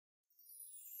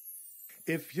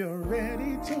If you're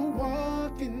ready to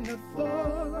walk in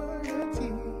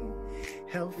authority,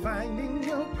 help finding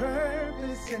your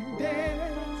purpose and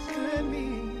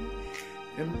destiny,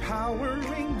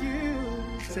 empowering you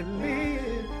to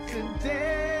live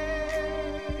today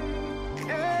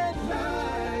at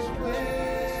Life's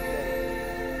Way.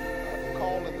 The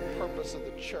call and the purpose of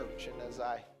the church. And as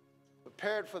I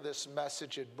prepared for this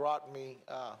message, it brought me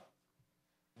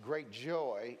great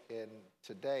joy. And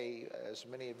today, as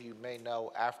many of you may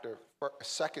know, after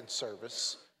second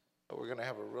service, we're going to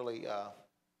have a really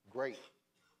great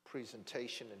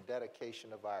presentation and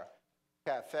dedication of our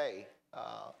cafe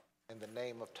in the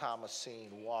name of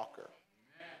Thomasine Walker,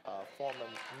 former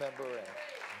member and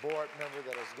board member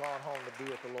that has gone home to be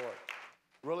with the Lord.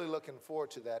 Really looking forward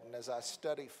to that. And as I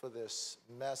study for this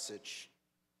message,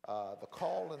 the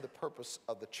call and the purpose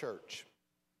of the church.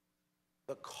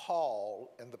 The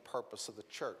call and the purpose of the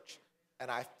church. And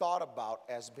I thought about,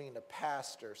 as being a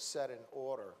pastor, set in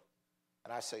order,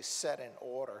 and I say set in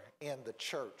order in the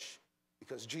church,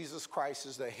 because Jesus Christ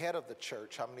is the head of the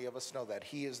church. How many of us know that?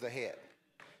 He is the head.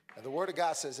 And the Word of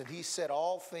God says that He set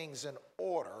all things in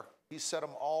order. He set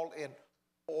them all in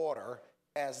order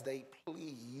as they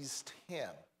pleased Him.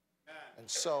 And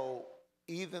so,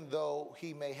 even though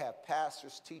He may have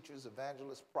pastors, teachers,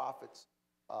 evangelists, prophets,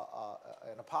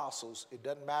 and apostles, it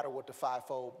doesn't matter what the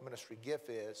fivefold ministry gift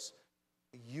is.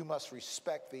 You must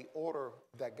respect the order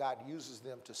that God uses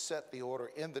them to set the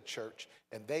order in the church,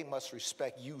 and they must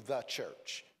respect you, the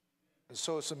church. And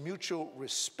so it's a mutual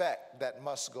respect that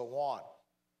must go on.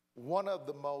 One of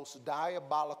the most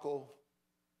diabolical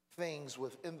things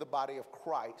within the body of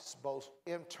Christ, both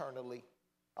internally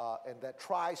and that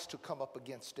tries to come up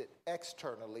against it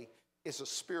externally, is a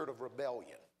spirit of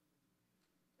rebellion.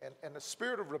 And the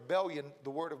spirit of rebellion, the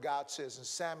Word of God says in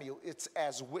Samuel, it's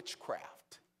as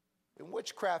witchcraft. And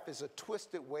witchcraft is a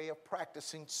twisted way of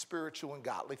practicing spiritual and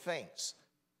godly things.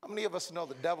 How many of us know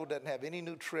the devil doesn't have any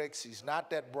new tricks? He's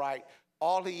not that bright.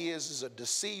 All he is a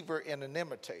deceiver and an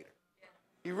imitator.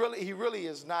 He really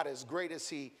is not as great as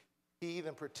he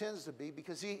even pretends to be,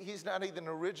 because he's not even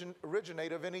an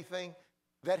originator of anything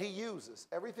that he uses.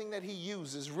 Everything that he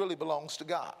uses really belongs to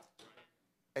God.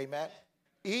 Amen.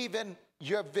 Even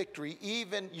your victory,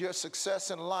 even your success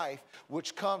in life,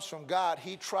 which comes from God,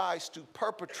 he tries to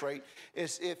perpetrate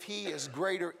as if he is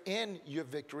greater in your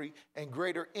victory and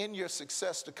greater in your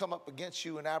success to come up against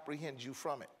you and apprehend you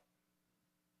from it.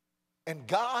 And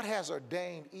God has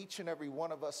ordained each and every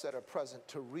one of us that are present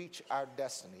to reach our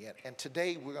destiny. And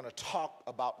today we're going to talk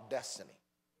about destiny.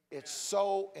 It's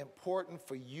so important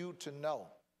for you to know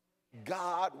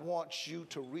God wants you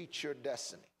to reach your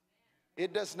destiny.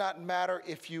 It does not matter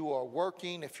if you are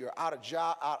working, if you're out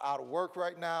of work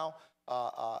right now,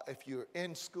 if you're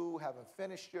in school, haven't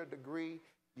finished your degree,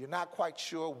 you're not quite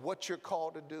sure what you're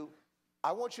called to do.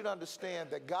 I want you to understand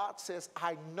that God says,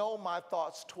 I know my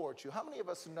thoughts towards you. How many of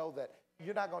us know that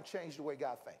you're not going to change the way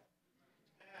God thinks?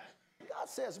 God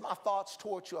says, my thoughts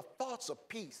towards you are thoughts of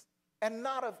peace and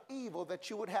not of evil, that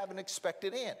you would have an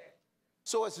expected end.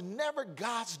 So it's never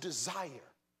God's desire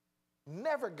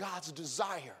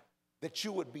that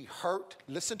you would be hurt.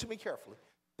 Listen to me carefully.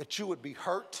 That you would be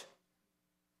hurt.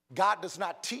 God does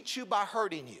not teach you by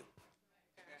hurting you.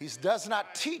 He does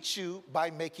not teach you by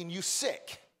making you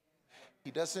sick. He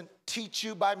doesn't teach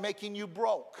you by making you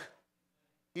broke.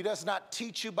 He does not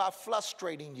teach you by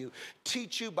frustrating you.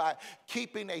 Teach you by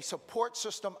keeping a support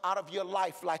system out of your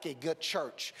life like a good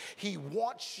church. He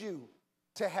wants you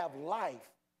to have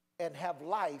life and have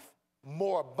life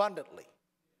more abundantly.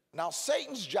 Now,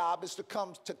 Satan's job is to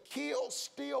come to kill,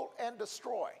 steal, and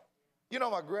destroy. You know,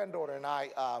 my granddaughter and I,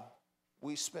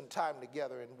 we spent time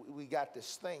together, and we got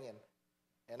this thing,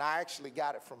 and I actually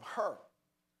got it from her.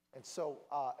 And so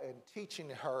in teaching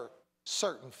her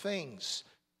certain things,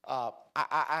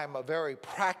 I'm a very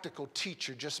practical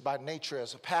teacher just by nature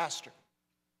as a pastor.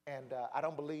 And I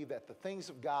don't believe that the things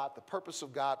of God, the purpose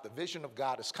of God, the vision of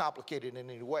God is complicated in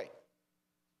any way.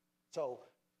 So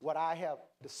what I have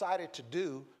decided to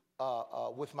do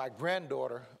with my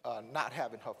granddaughter not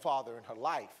having her father in her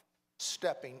life,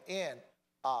 stepping in,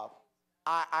 I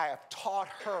have taught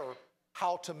her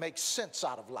how to make sense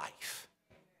out of life.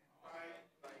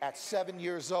 At 7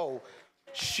 years old,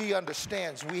 she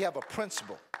understands we have a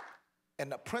principle.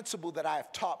 And the principle that I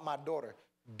have taught my daughter,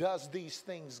 does these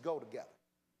things go together?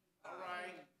 All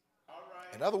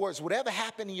right. In other words, whatever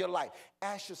happened in your life,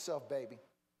 ask yourself, baby,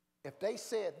 if they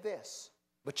said this,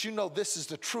 but you know this is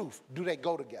the truth, do they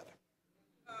go together?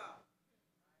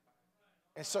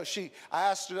 And so I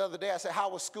asked her the other day, I said,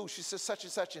 how was school? She said, such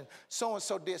and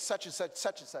so did such and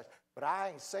such. But I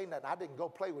ain't say nothing. I didn't go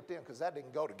play with them because that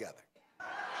didn't go together.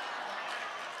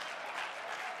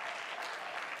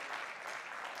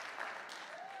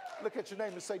 Look at your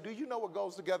neighbor and say, do you know what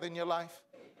goes together in your life?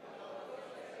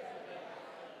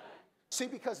 See,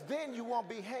 because then you won't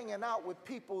be hanging out with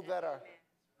people that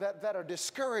are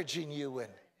discouraging you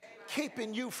and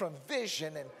keeping you from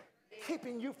vision and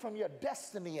keeping you from your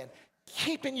destiny and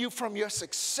keeping you from your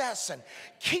success and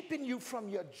keeping you from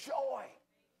your joy.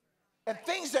 And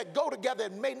things that go together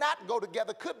and may not go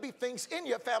together could be things in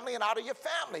your family and out of your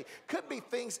family. Could be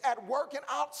things at work and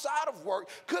outside of work.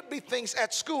 Could be things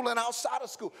at school and outside of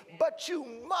school. But you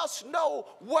must know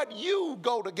what you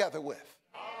go together with.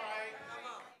 All right.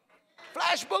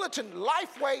 Flash bulletin,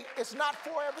 Lifeway is not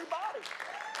for everybody.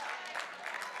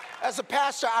 As a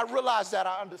pastor, I realize that.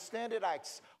 I understand it. I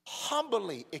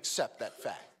humbly accept that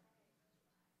fact.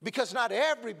 Because not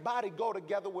everybody go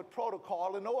together with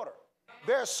protocol and order.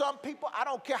 There are some people, I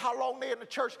don't care how long they're in the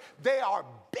church, they are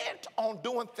bent on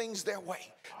doing things their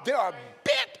way. They are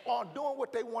bent on doing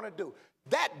what they want to do.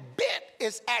 That bent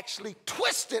is actually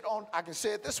twisted on, I can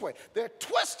say it this way, they're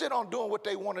twisted on doing what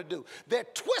they want to do. They're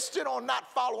twisted on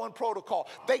not following protocol.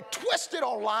 They twisted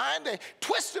on lying. They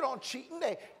twisted on cheating.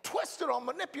 They twisted on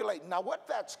manipulating. Now, what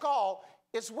that's called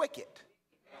is wicked.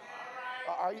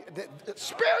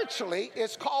 Spiritually,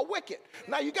 it's called wicked.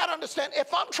 Now, you got to understand,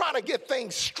 if I'm trying to get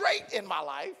things straight in my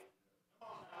life,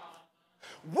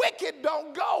 wicked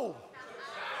don't go.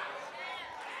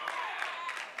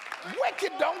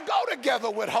 Wicked don't go together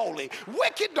with holy.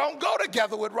 Wicked don't go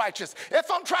together with righteous. If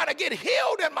I'm trying to get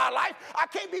healed in my life, I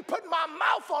can't be putting my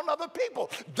mouth on other people.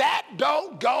 That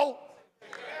don't go.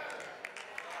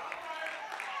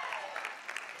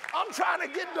 I'm trying to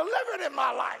get delivered in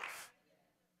my life.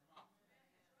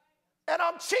 And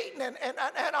I'm cheating and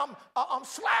I'm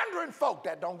slandering folk.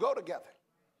 That don't go together.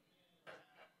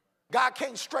 God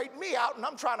can't straighten me out, and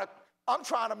I'm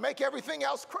trying to make everything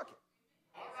else crooked.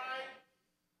 All right.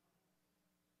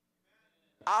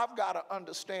 I've got to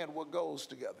understand what goes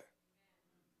together.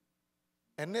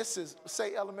 And this is,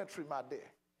 say elementary, my dear.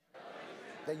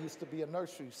 There used to be a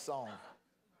nursery song.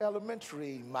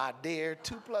 Elementary, my dear.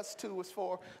 2 + 2 is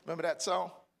 4. Remember that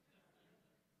song?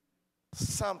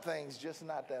 Some things just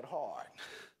not that hard.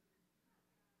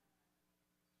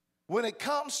 When it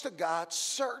comes to God,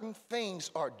 certain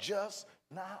things are just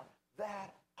not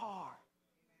that hard.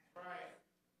 Right.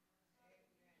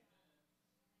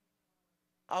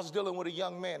 I was dealing with a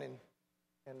young man,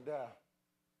 and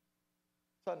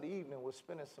Sunday evening was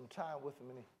spending some time with him,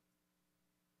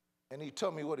 and he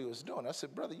told me what he was doing. I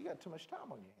said, brother, you got too much time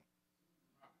on your hands.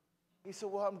 He said,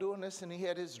 well, I'm doing this, and he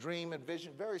had his dream and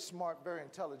vision. Very smart, very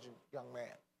intelligent young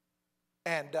man.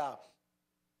 And I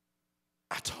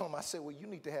told him, I said, well, you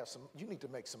need to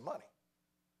make some money.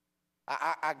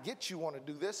 I get you want to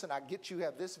do this, and I get you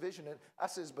have this vision. And I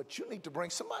says, but you need to bring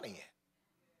some money in.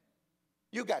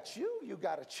 You got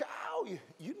a child,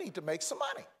 you need to make some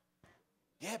money.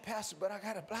 Yeah, Pastor, but I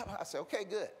got to blah, blah. I said, okay,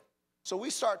 good. So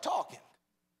we start talking.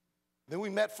 Then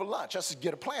we met for lunch. I said,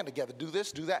 get a plan together, do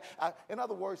this, do that. In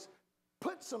other words,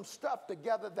 put some stuff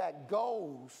together that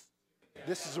goes.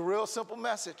 This is a real simple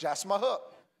message. That's my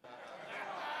hook.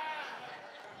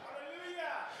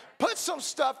 Put some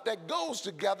stuff that goes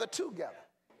together.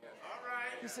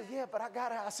 He said, yeah, but I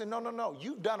got it. I said, no.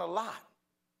 You've done a lot.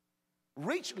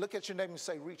 Look at your neighbor and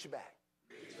say, reach back.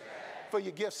 For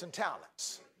your gifts and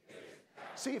talents.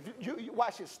 See, if you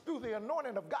watch this, through the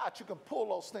anointing of God, you can pull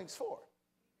those things forward.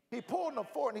 He pulled them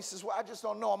forward, and he says, well, I just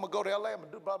don't know. I'm going to go to L.A. I'm going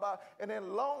to do blah, blah. And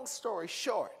then long story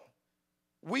short,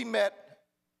 we met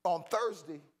on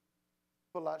Thursday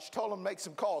for lunch, told him to make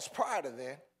some calls prior to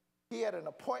then. He had an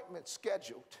appointment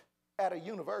scheduled at a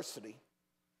university.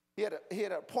 He had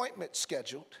an appointment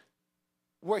scheduled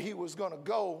where he was going to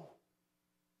go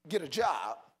get a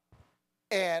job.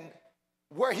 And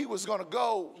where he was going to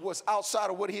go was outside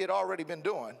of what he had already been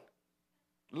doing.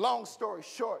 Long story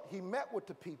short, he met with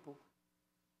the people.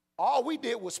 All we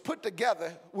did was put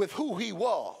together with who he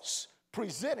was,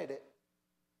 presented it,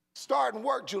 starting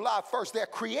work July 1st. They're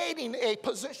creating a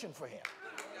position for him.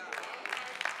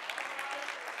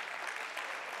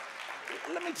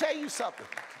 Let me tell you something.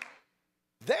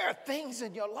 There are things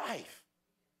in your life.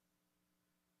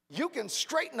 You can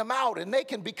straighten them out and they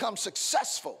can become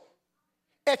successful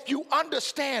if you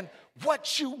understand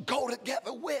what you go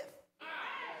together with.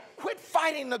 Quit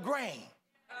fighting the grain.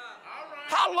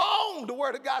 How long, the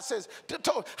word of God says,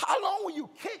 how long will you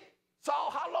kick,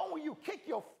 Saul, how long will you kick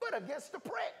your foot against the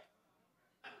prick?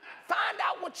 Find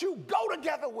out what you go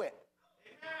together with.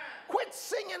 Quit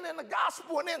singing in the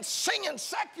gospel and then singing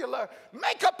secular.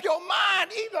 Make up your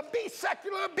mind, either be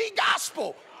secular or be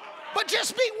gospel. But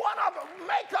just be one of them.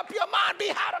 Make up your mind, be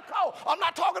how to go. I'm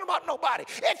not talking about nobody.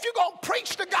 If you're going to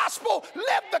preach the gospel,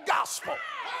 live the gospel.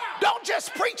 Don't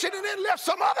just preach it and then live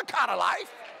some other kind of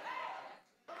life.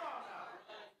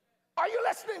 Are you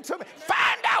listening to me?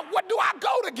 Find out, what do I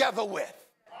go together with?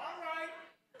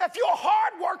 If you're a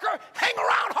hard worker, hang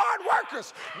around hard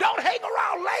workers. Don't hang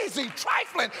around lazy,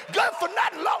 trifling, good for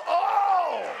nothing.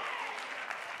 Oh!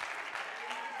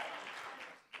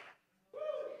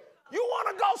 You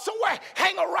want to go somewhere,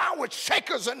 hang around with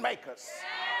shakers and makers.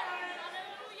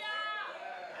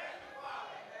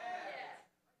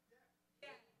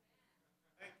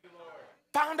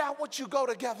 Find out what you go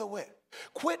together with.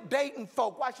 Quit dating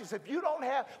folk. Watch this. If you don't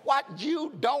have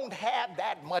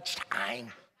that much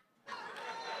time.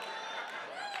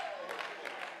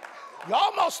 You're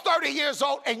almost 30 years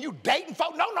old and you dating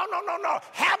folk. No.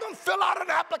 Have them fill out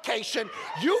an application.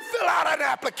 You fill out an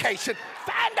application.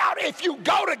 Find out if you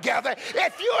go together.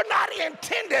 If you're not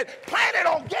intended, planning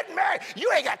on getting married,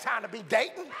 you ain't got time to be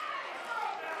dating.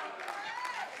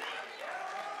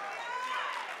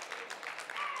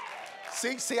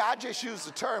 See, I just used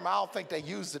the term. I don't think they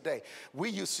use today.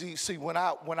 We used to see when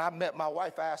I met my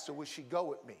wife, I asked her, would she go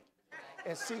with me?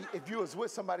 And see, if you was with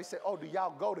somebody, say, oh, do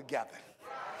y'all go together?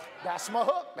 That's my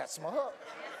hook. That's my hook.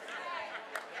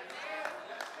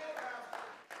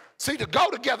 See, to go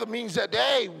together means that,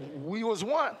 hey, we was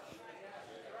one.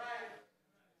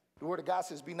 The word of God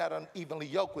says, be not unevenly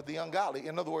yoked with the ungodly.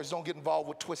 In other words, don't get involved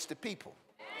with twisted people.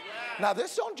 Now,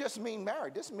 this don't just mean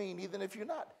married. This means even if you're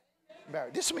not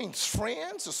married. This means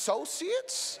friends,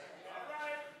 associates.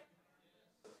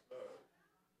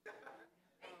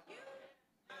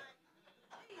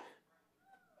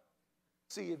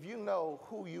 See, if you know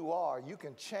who you are, you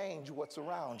can change what's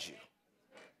around you.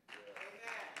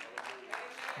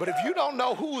 But if you don't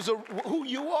know who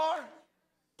you are,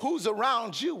 who's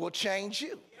around you will change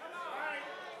you.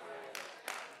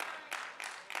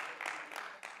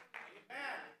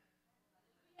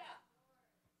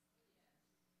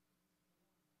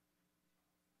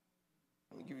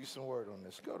 Let me give you some word on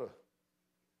this.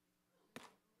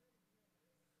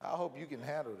 I hope you can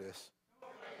handle this.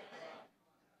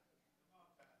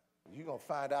 You're going to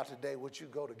find out today what you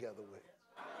go together with.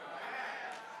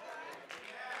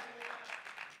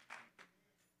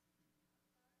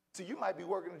 See, you might be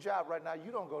working a job right now.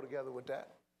 You don't go together with that.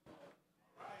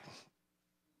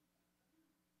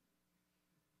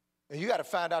 And you got to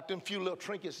find out them few little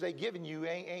trinkets they giving you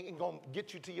ain't going to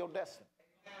get you to your destiny.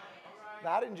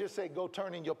 Now, I didn't just say go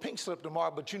turn in your pink slip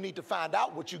tomorrow, but you need to find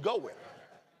out what you go with.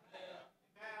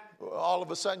 All of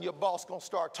a sudden, your boss going to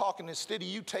start talking instead of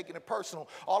you taking it personal.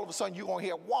 All of a sudden, you're going to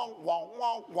hear wonk, wonk,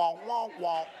 wonk, wonk, wonk,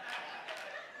 wonk.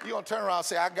 You're going to turn around and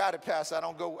say, I got it, Pastor. I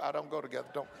don't go together.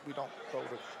 We don't go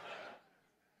together.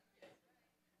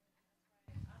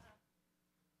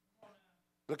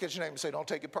 Look at your name and say, don't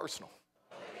take it personal.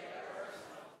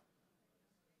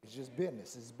 It's just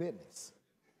business. It's business.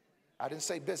 I didn't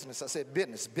say business. I said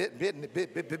business.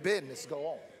 Business. Go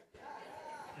on.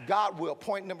 God will,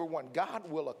 point number one, God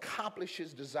will accomplish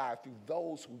his desire through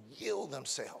those who yield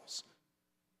themselves.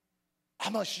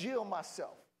 I must yield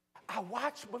myself. I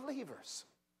watch believers.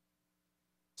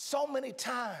 So many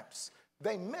times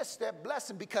they miss their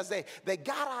blessing because they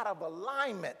got out of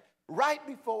alignment right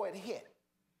before it hit.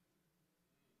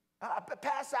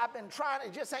 Pastor, I've been trying,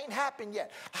 it just ain't happened yet.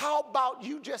 How about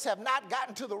you just have not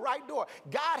gotten to the right door?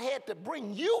 God had to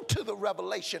bring you to the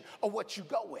revelation of what you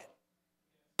go with.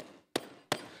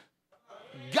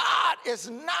 God is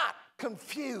not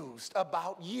confused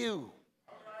about you.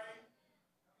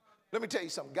 Let me tell you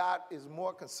something. God is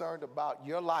more concerned about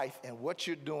your life and what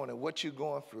you're doing and what you're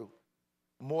going through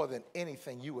more than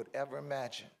anything you would ever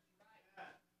imagine.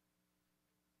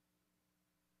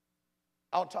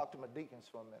 I want to talk to my deacons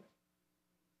for a minute.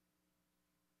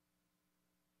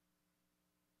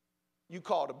 You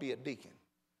called to be a deacon.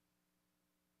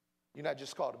 You're not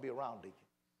just called to be around deacon.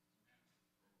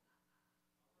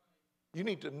 You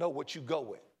need to know what you go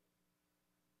with.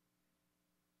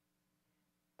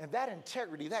 And that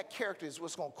integrity, that character is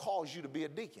what's going to cause you to be a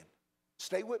deacon.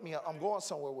 Stay with me. I'm going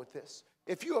somewhere with this.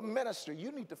 If you're a minister,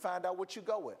 you need to find out what you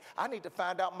go with. I need to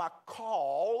find out my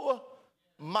call,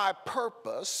 my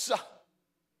purpose,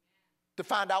 to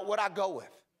find out what I go with.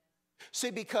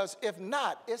 See, because if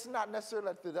not, it's not necessarily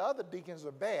that the other deacons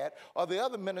are bad or the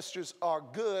other ministers are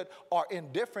good or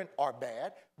indifferent or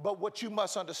bad. But what you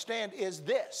must understand is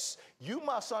this. You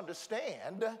must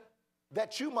understand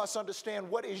that you must understand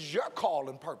what is your call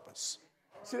and purpose.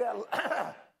 See, there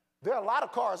are a lot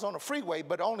of cars on the freeway,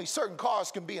 but only certain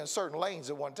cars can be in certain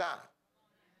lanes at one time.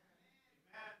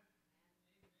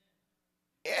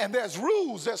 And there's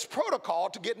rules, there's protocol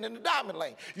to getting in the diamond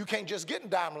lane. You can't just get in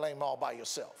diamond lane all by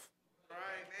yourself. Right,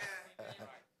 man.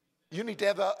 You need to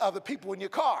have other people in your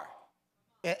car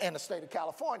in the state of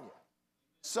California.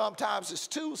 Sometimes it's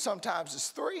 2, sometimes it's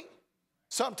 3.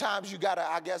 Sometimes you got to,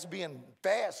 I guess, be in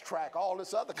fast track, all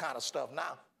this other kind of stuff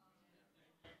now.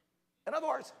 In other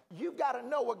words, you've got to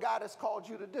know what God has called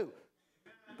you to do.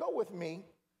 Go with me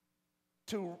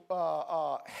to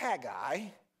Haggai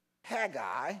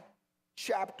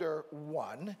chapter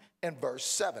 1 and verse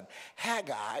 7.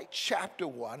 Haggai chapter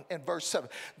 1 and verse 7.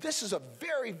 This is a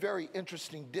very, very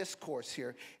interesting discourse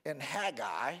here in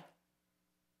Haggai,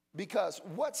 because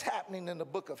what's happening in the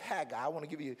book of Haggai, I want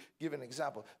to give an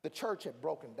example. The church had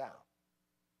broken down.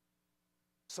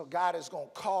 So God is going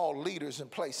to call leaders in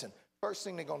place, and first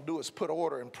thing they're going to do is put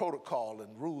order and protocol and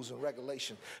rules and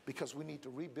regulations, because we need to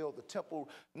rebuild the temple,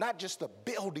 not just the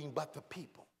building, but the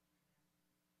people.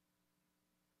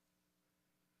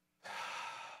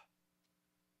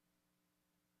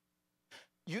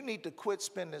 You need to quit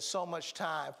spending so much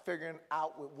time figuring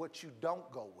out what you don't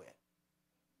go with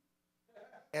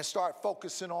and start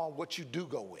focusing on what you do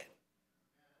go with.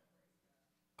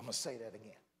 I'm going to say that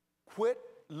again. Quit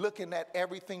looking at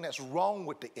everything that's wrong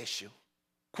with the issue.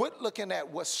 Quit looking at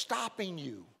what's stopping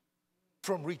you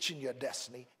from reaching your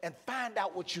destiny, and find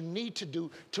out what you need to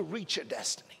do to reach your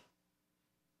destiny.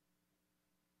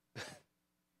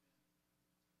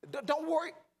 Don't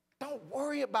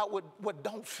worry about what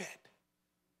don't fit,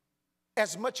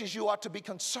 as much as you ought to be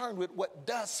concerned with what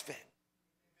does fit.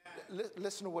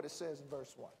 Listen to what it says in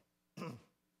verse 1.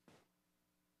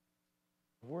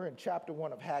 We're in chapter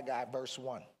 1 of Haggai, verse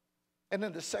 1. And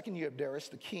in the second year of Darius,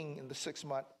 the king, in the 6th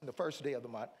month, in the first day of the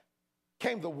month,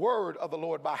 came the word of the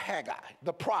Lord by Haggai,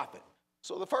 the prophet.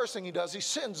 So the first thing he does, he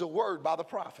sends a word by the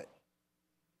prophet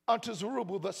unto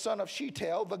Zerubbabel, the son of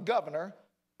Shealtiel, the governor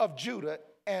of Judah,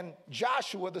 and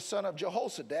Joshua, the son of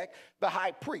Jehozadak, the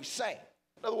high priest, saying.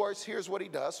 In other words, here's what he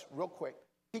does, real quick.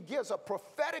 He gives a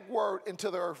prophetic word into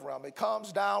the earth realm. It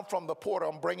comes down from the portal.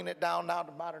 I'm bringing it down now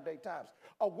to modern day times.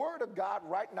 A word of God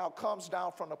right now comes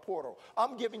down from the portal.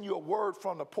 I'm giving you a word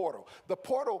from the portal.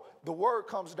 The word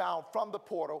comes down from the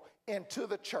portal into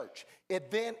the church.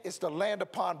 It then is to land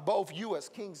upon both you as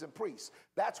kings and priests.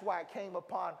 That's why it came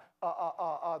upon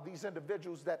these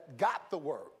individuals that got the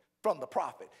word from the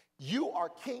prophet. You are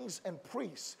kings and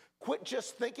priests. Quit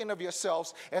just thinking of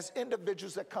yourselves as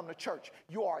individuals that come to church.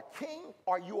 You are a king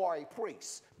or you are a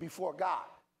priest before God.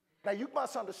 Now you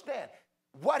must understand,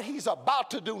 what he's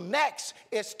about to do next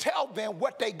is tell them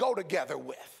what they go together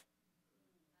with.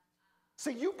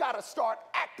 See, you've got to start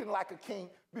acting like a king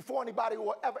before anybody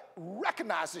will ever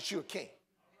recognize that you're a king.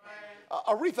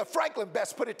 Aretha Franklin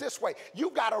best put it this way: you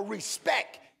got to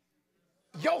respect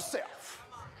yourself.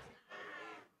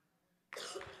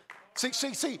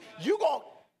 See, you're going to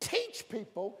teach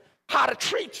people how to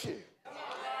treat you.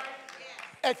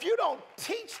 If you don't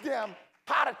teach them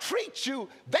how to treat you,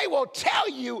 they will tell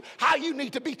you how you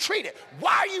need to be treated.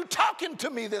 Why are you talking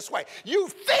to me this way? You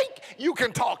think you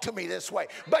can talk to me this way,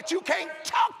 but you can't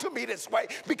talk to me this way,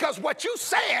 because what you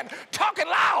saying, talking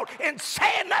loud and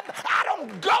saying nothing, I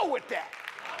don't go with that.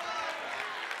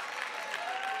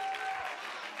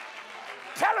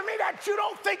 Telling me that you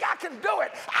don't think I can do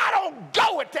it, I don't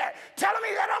go with that. Telling me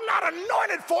that I'm not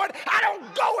anointed for it, I don't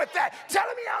go with that.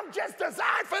 Telling me I'm just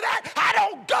designed for that, I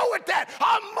don't go with that.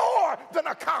 I'm more than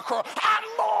a conqueror. I'm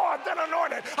more than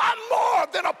anointed. I'm more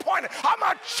than appointed. I'm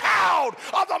a child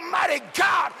of the mighty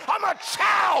God. I'm a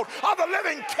child of the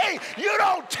living King. You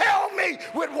don't tell me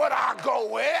with what I go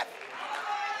with.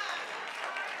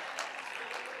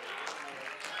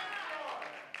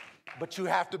 But you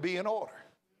have to be in order.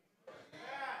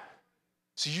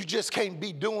 So you just can't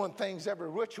be doing things every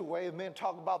ritual way and then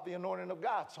talk about the anointing of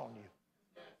God's on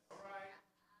you.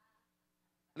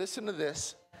 Listen to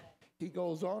this. He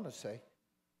goes on to say,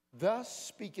 thus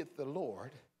speaketh the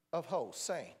Lord of hosts,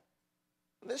 saying,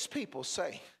 this people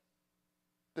say,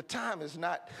 the time is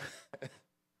not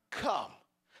come.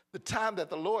 The time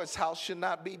that the Lord's house should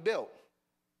not be built.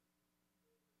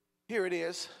 Here it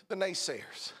is, the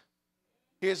naysayers.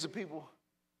 Here's the people.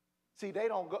 See, they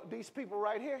don't go, these people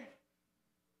right here,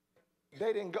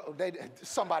 they didn't go.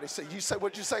 Somebody said, you said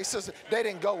what you say, sister? They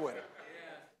didn't go with it.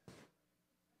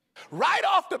 Right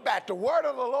off the bat, the word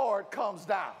of the Lord comes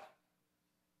down,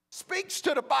 speaks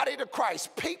to the body of Christ,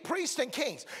 priests and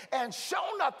kings. And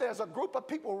sure enough, there's a group of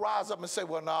people rise up and say,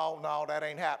 well, no, that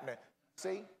ain't happening.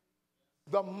 See,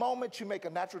 the moment you make a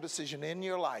natural decision in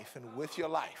your life and with your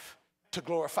life to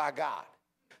glorify God,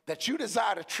 that you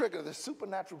desire to trigger the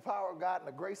supernatural power of God and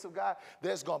the grace of God,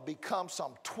 there's going to become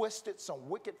some twisted, some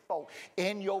wicked folk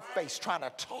in your face trying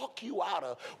to talk you out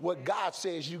of what God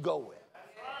says you go with.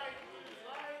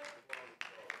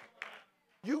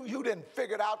 You didn't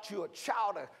figure out you're a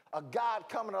child of God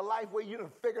coming to life where you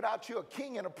didn't figure out you're a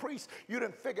king and a priest. You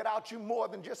didn't figure out you more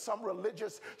than just some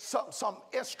religious, some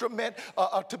instrument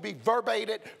to be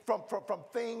verbated from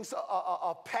things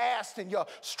past and your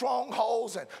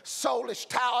strongholds and soulish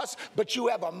towers. But you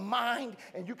have a mind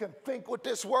and you can think with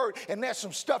this word, and there's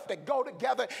some stuff that go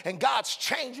together and God's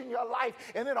changing your life.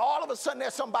 And then all of a sudden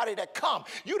there's somebody that come.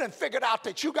 You done figured out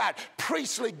that you got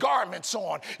priestly garments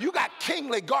on. You got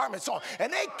kingly garments on.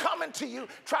 And they coming to you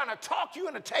trying to talk you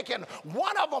into taking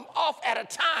one of them off at a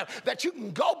time that you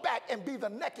can go back and be the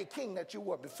naked king that you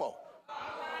were before.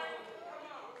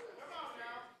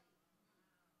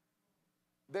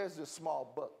 There's this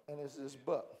small book, and it's this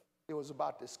book. It was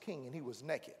about this king, and he was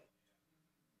naked.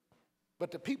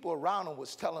 But the people around him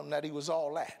was telling him that he was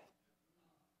all that.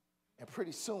 And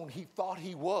pretty soon he thought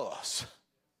he was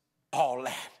all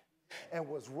that and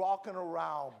was walking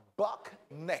around buck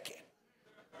naked.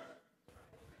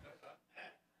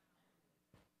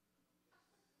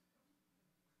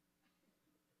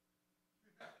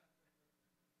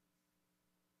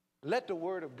 Let the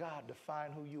word of God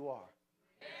define who you are.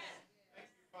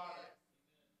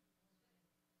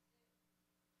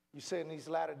 You say in these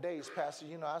latter days, Pastor,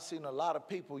 I've seen a lot of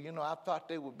people, I thought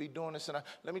they would be doing this. And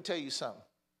let me tell you something.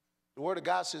 The word of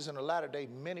God says in the latter day,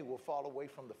 many will fall away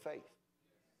from the faith.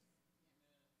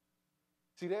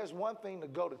 See, there's one thing to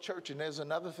go to church and there's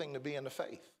another thing to be in the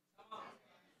faith.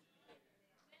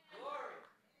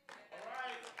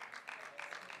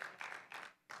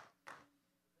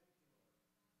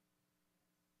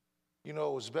 It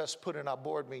was best put in our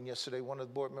board meeting yesterday. One of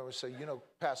the board members said,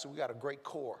 Pastor, we got a great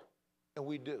core. And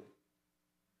we do.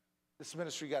 This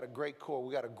ministry got a great core.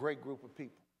 We got a great group of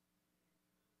people.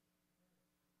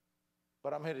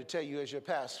 But I'm here to tell you as your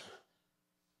pastor,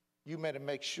 you better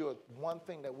make sure one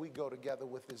thing that we go together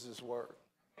with is this word.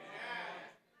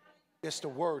 It's the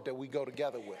word that we go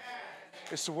together with.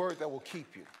 It's the word that will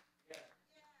keep you.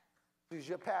 As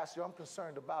your pastor, I'm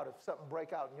concerned about if something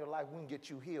break out in your life, we can get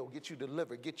you healed, get you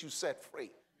delivered, get you set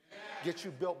free, get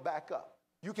you built back up.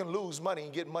 You can lose money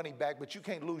and get money back, but you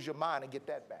can't lose your mind and get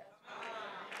that back.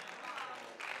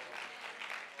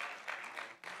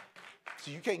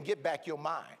 So you can't get back your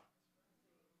mind.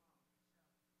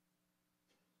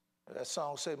 That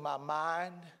song said, my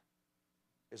mind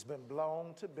has been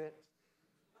blown to bits.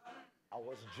 I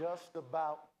was just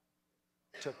about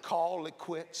to call it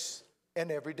quits. And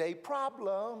everyday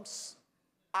problems,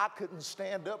 I couldn't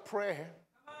stand up prayer.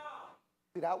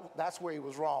 See, that's where he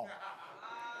was wrong.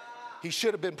 He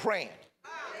should have been praying.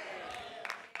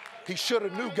 He should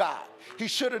have knew God. He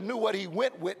should have knew what he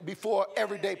went with before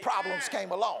everyday problems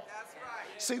came along.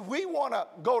 See, we want to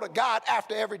go to God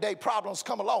after everyday problems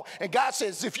come along. And God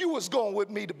says, if you was going with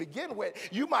me to begin with,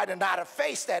 you might have not have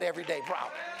faced that everyday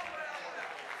problem.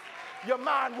 Your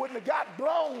mind wouldn't have got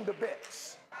blown to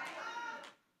bits.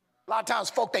 A lot of times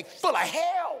folk, they full of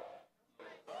hell,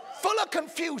 full of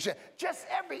confusion. Just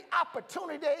every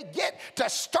opportunity they get to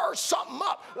stir something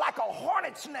up like a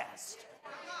hornet's nest.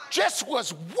 Just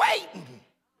was waiting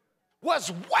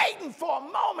for a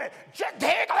moment.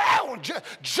 Just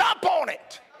jump on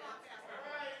it.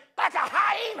 Like a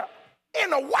hyena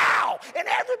in the wild. And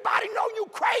everybody know you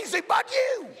crazy but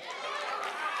you.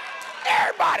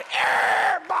 Everybody.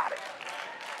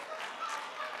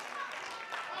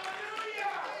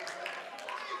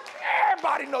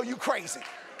 Everybody know you crazy.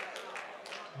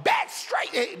 Back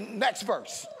straight. Next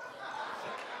verse.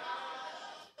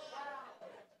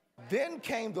 Then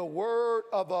came the word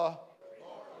of the...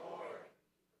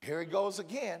 Here he goes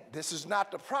again. This is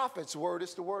not the prophet's word.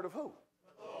 It's the word of who?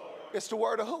 It's the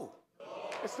word of who?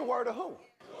 It's the word of who?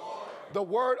 The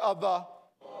word of the...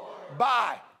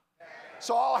 By.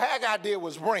 So all Haggai did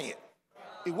was bring it.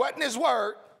 It wasn't his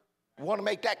word. We want to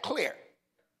make that clear.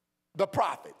 The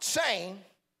prophet saying...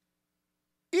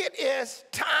 It is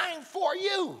time for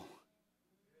you.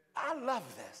 I love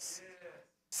this.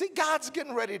 See, God's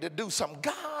getting ready to do something.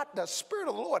 God, the Spirit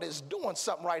of the Lord is doing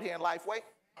something right here in Lifeway.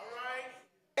 All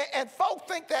right. And folk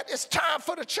think that it's time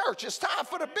for the church. It's time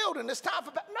for the building. It's time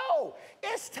for... No,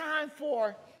 it's time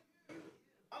for...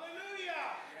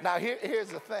 Hallelujah. Now, here's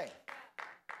the thing.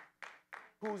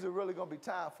 Who's it really going to be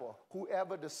time for?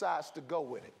 Whoever decides to go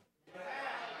with it.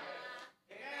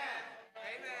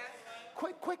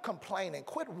 Quit complaining,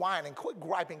 quit whining, quit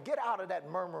griping. Get out of that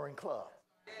murmuring club.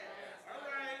 Yes. All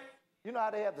right. You know how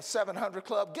they have the 700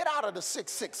 club? Get out of the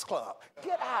 66 club.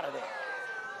 Get out of there.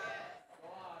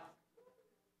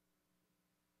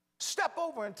 step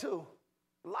over into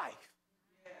life.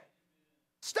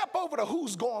 Step over to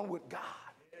who's going with God.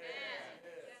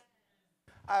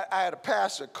 I had a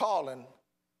pastor calling.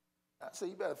 I said,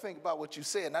 you better think about what you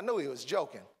said. And I knew he was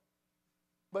joking.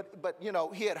 But you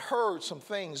know, he had heard some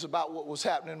things about what was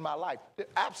happening in my life,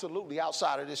 absolutely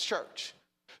outside of this church.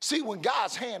 See, when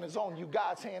God's hand is on you,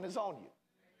 God's hand is on you.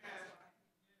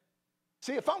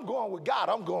 See, if I'm going with God,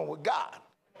 I'm going with God.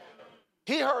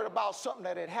 He heard about something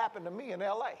that had happened to me in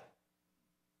L.A.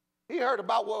 He heard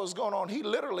about what was going on. He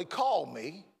literally called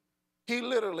me.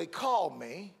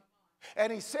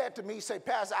 And he said to me, he said,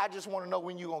 Pastor, I just want to know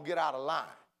when you're going to get out of line.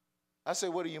 I said,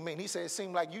 what do you mean? He said, it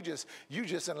seemed like you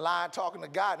just in line talking to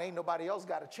God and ain't nobody else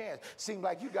got a chance. Seemed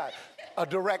like you got a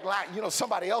direct line. You know,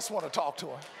 somebody else want to talk to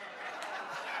him.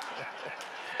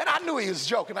 And I knew he was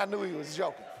joking.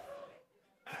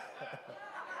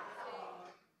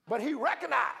 But he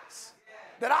recognized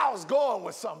that I was going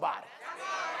with somebody.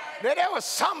 That there was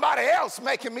somebody else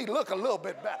making me look a little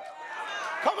bit better.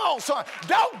 Come on, son.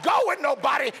 Don't go with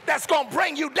nobody that's going to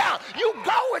bring you down. You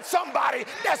go with somebody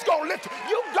that's going to lift you.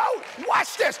 You go,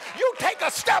 watch this. You take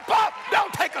a step up,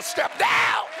 don't take a step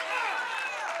down.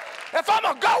 If I'm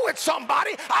going to go with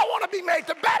somebody, I want to be made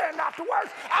the better, not the worse.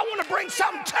 I want to bring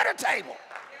something to the table.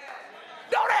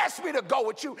 Don't ask me to go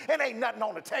with you and ain't nothing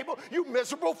on the table. You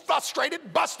miserable,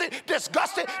 frustrated, busted,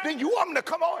 disgusted. Then you want me to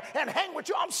come on and hang with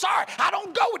you. I'm sorry. I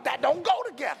don't go with that. Don't go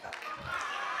together.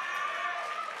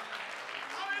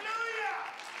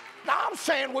 Now I'm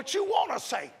saying what you want to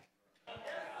say.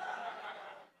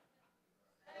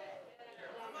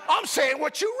 I'm saying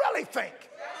what you really think.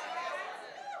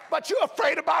 But you're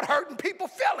afraid about hurting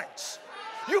people's feelings.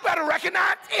 You better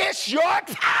recognize it's your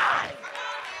time.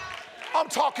 I'm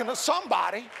talking to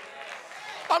somebody.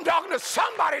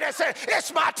 That said,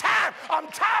 it's my time. I'm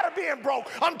tired of being broke.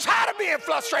 I'm tired of being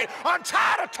frustrated. I'm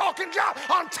tired of talking job.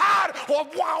 I'm tired of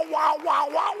wow, wow, wow,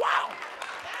 wow, wow.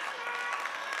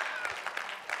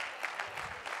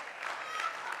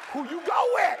 Who you go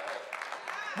with?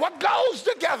 What goes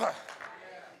together?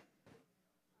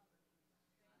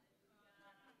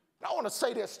 I want to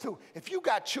say this too. If you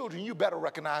got children, you better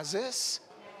recognize this.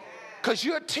 Because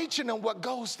you're teaching them what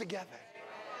goes together.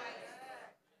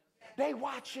 They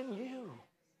watching you.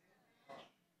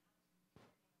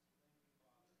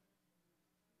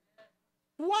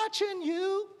 Watching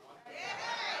you.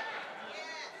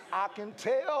 I can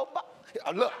tell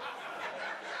by, look.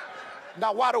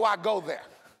 Now, why do I go there?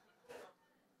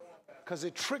 Because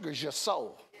it triggers your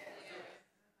soul.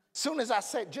 Soon as I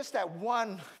said just that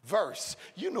one verse,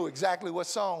 you knew exactly what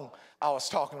song I was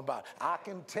talking about. I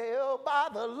can tell by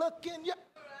the look in your...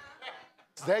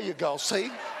 There you go,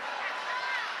 see?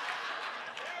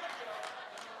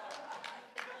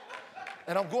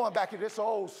 And I'm going back to this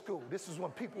old school. This is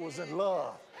when people was in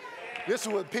love. This is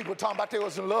when people were talking about they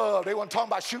was in love. They weren't talking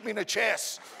about shoot me in the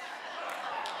chest.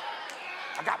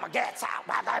 I got my gats out.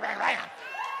 Bang, bang, bang, bang.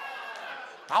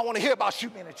 I want to hear about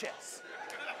shoot me in the chest.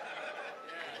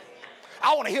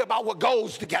 I want to hear about what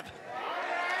goes together.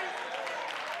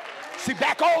 See,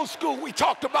 back old school, we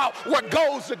talked about what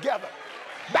goes together.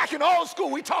 Back in old school,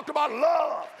 we talked about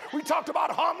love. We talked about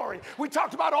harmony. We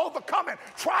talked about overcoming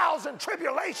trials and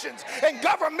tribulations and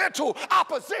governmental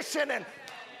opposition. And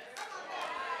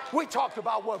we talked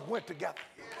about what went together.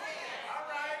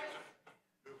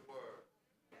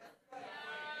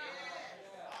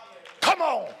 Come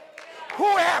on.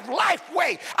 Who have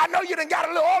Lifeway? I know you done got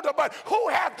a little older, but who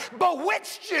have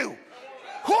bewitched you?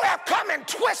 Who have come and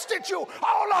twisted you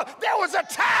all up? There was a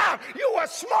time you were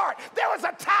smart. There was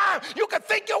a time you could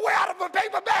think your way out of a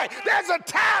paper bag. There's a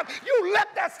time you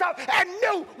left that stuff and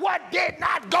knew what did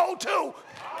not go to.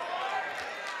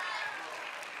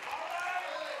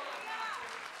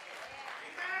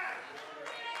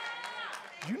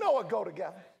 You know what go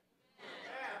together.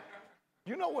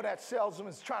 You know where that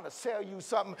salesman's trying to sell you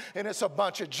something and it's a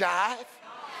bunch of jive.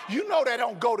 You know that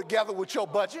don't go together with your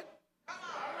budget.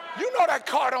 You know that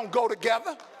car don't go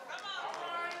together.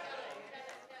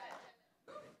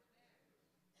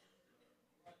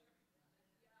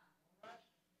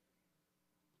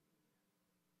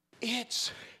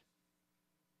 It's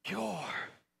your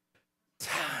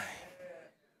time.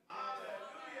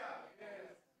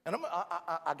 And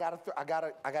I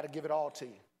gotta give it all to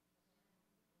you.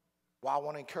 Well, I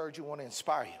want to encourage you, want to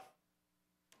inspire you.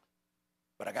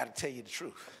 But I got to tell you the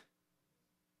truth.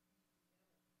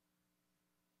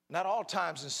 Not all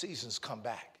times and seasons come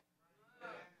back.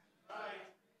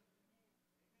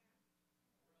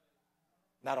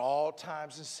 Not all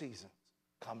times and seasons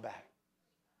come back.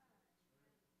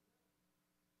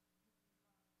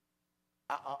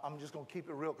 I'm just going to keep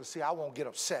it real because, see, I won't get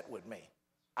upset with me.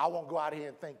 I won't go out here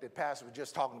and think that Pastor was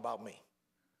just talking about me.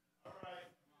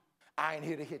 I ain't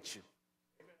here to hit you,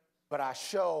 but I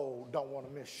sure don't want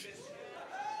to miss you.